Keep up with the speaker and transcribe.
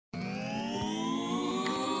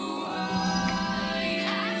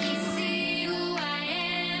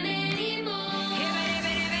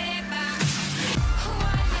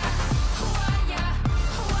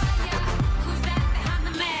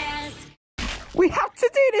We have to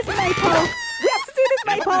do this, Maypole! We have to do this,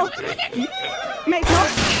 Maypole! Maypole?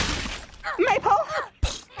 Maypole?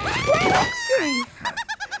 Where is she?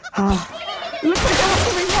 Look like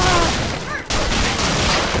after her!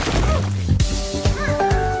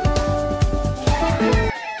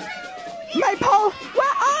 Maypole,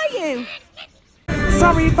 where are you?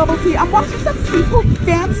 Sorry, Bubble Tea, I'm watching some people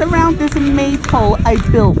dance around this maypole I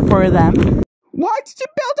built for them. Why did you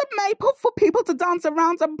build a maypole for people to dance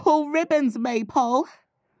around and pull ribbons, Maypole?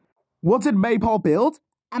 What did Maypole build?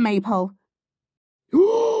 A maypole.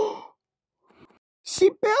 She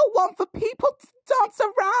built one for people to dance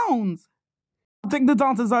around. I think the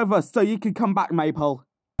dance is over, so you can come back, Maypole.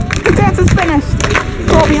 The dance is finished.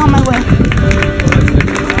 I'll be on my way.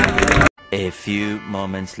 A few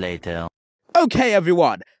moments later. Okay,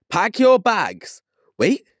 everyone, pack your bags.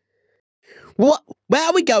 Wait. What? Where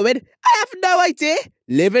are we going? I have no idea.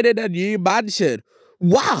 Living in a new mansion.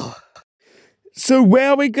 Wow. So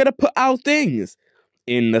where are we going to put our things?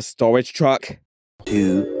 In the storage truck.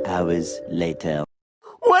 2 hours later.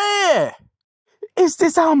 Where? Is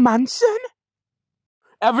this our mansion?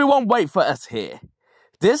 Everyone wait for us here.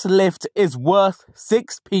 This lift is worth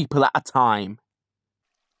 6 people at a time.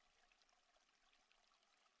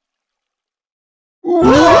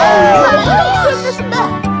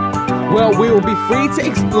 Well, we will be free to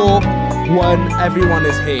explore when everyone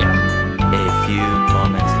is here. A few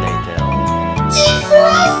moments later.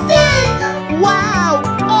 Wow!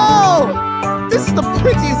 Oh! This is the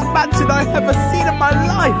prettiest mansion I've ever seen in my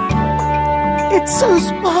life! It's so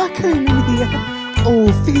sparkling in here.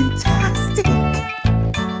 Oh, fantastic.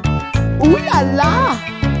 Ooh la la!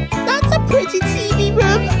 That's a pretty TV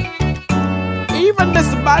room. Even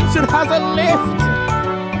this mansion has a lift!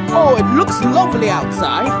 Oh, it looks lovely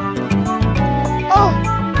outside. Oh,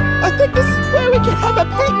 I think this is where we can have a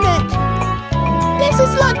picnic. This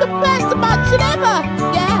is like the best mansion ever.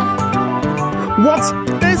 Yeah. What?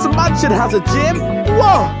 This mansion has a gym?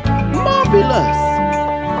 Whoa! Marvelous!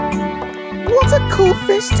 What a cool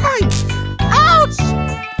fish tank. Ouch!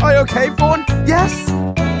 Are you okay, Fawn? Yes.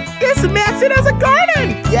 This mansion has a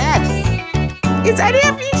garden. Yes. Is any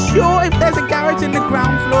of you sure if there's a garage in the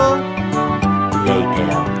ground floor?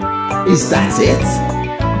 Later. Is that it?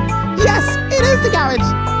 Yes, it is the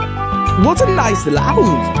garage. What a nice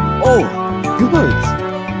lounge. Oh, good.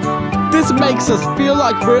 This makes us feel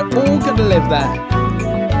like we're all gonna live there.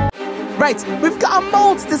 Right, we've got a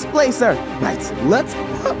mold displacer. Right, let's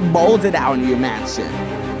put mold in our new mansion.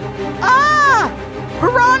 Ah!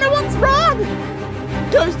 Piranha, what's wrong?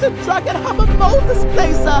 Ghost and Dragon have a mold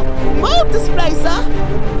displacer. Mold displacer?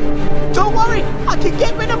 Don't worry, I can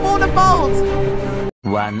get rid of all the mold.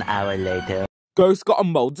 1 hour later. Ghost got a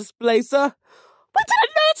mold displacer? We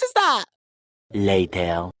didn't notice that.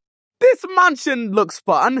 Later. This mansion looks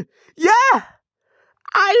fun. Yeah,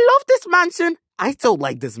 I love this mansion. I don't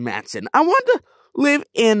like this mansion. I want to live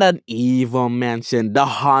in an evil mansion, the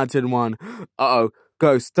haunted one. Uh-oh,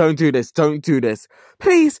 Ghost, don't do this, don't do this.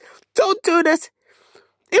 Please, don't do this.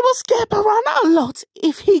 It will scare Piranha a lot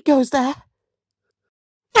if he goes there.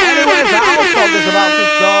 Anyways, our song is about to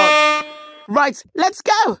start. Right, let's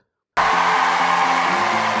go.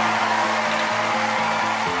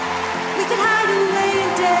 We could hide away in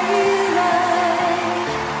daylight.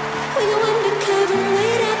 We go undercover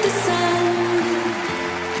right after sun.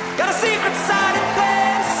 Got a secret side and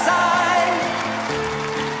bad side.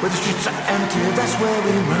 Where the streets are empty, that's where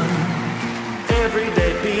we run.